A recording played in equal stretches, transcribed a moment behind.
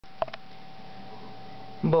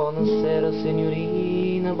Buonasera,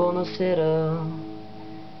 signorina, buonasera.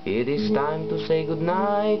 It is time to say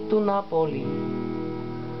goodnight to Napoli.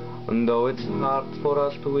 And though it's hard for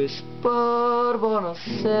us to whisper Buona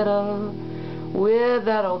Sera, with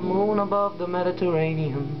that old moon above the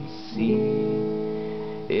Mediterranean Sea.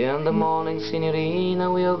 In the morning,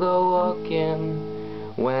 signorina, we'll go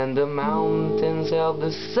walking, when the mountains help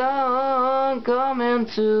the sun come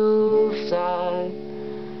into sight.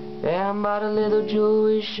 And by the little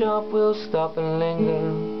jewelry shop we'll stop and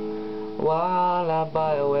linger, while I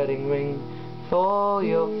buy a wedding ring for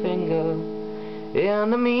your finger.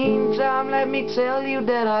 In the meantime, let me tell you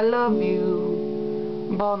that I love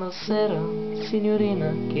you. Buona Sera,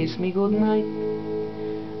 signorina, kiss me goodnight.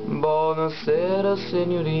 Buona Sera,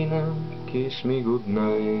 signorina, kiss me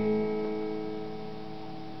goodnight.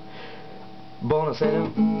 Buonasera,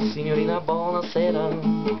 signorina, buonasera.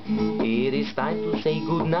 It is time to say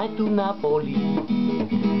goodnight to Napoli.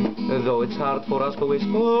 Though it's hard for us to whisper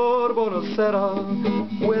Buonasera,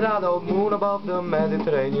 without a moon above the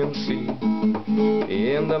Mediterranean Sea.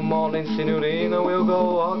 In the morning, signorina, we'll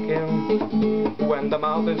go walking, when the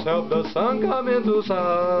mountains help the sun come into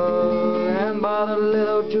sight. And by the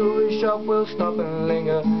little jewelry shop we'll stop and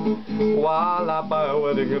linger, while I buy a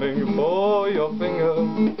wedding ring for your finger.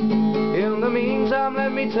 In the meantime,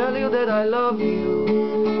 let me tell you that I love you.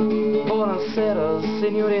 Buona Sera,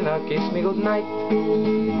 signorina, kiss me goodnight.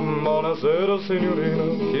 Buona Sera,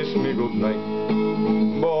 signorina, kiss me goodnight.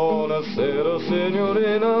 Buona Sera,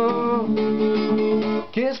 signorina,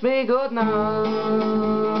 kiss me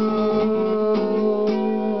goodnight.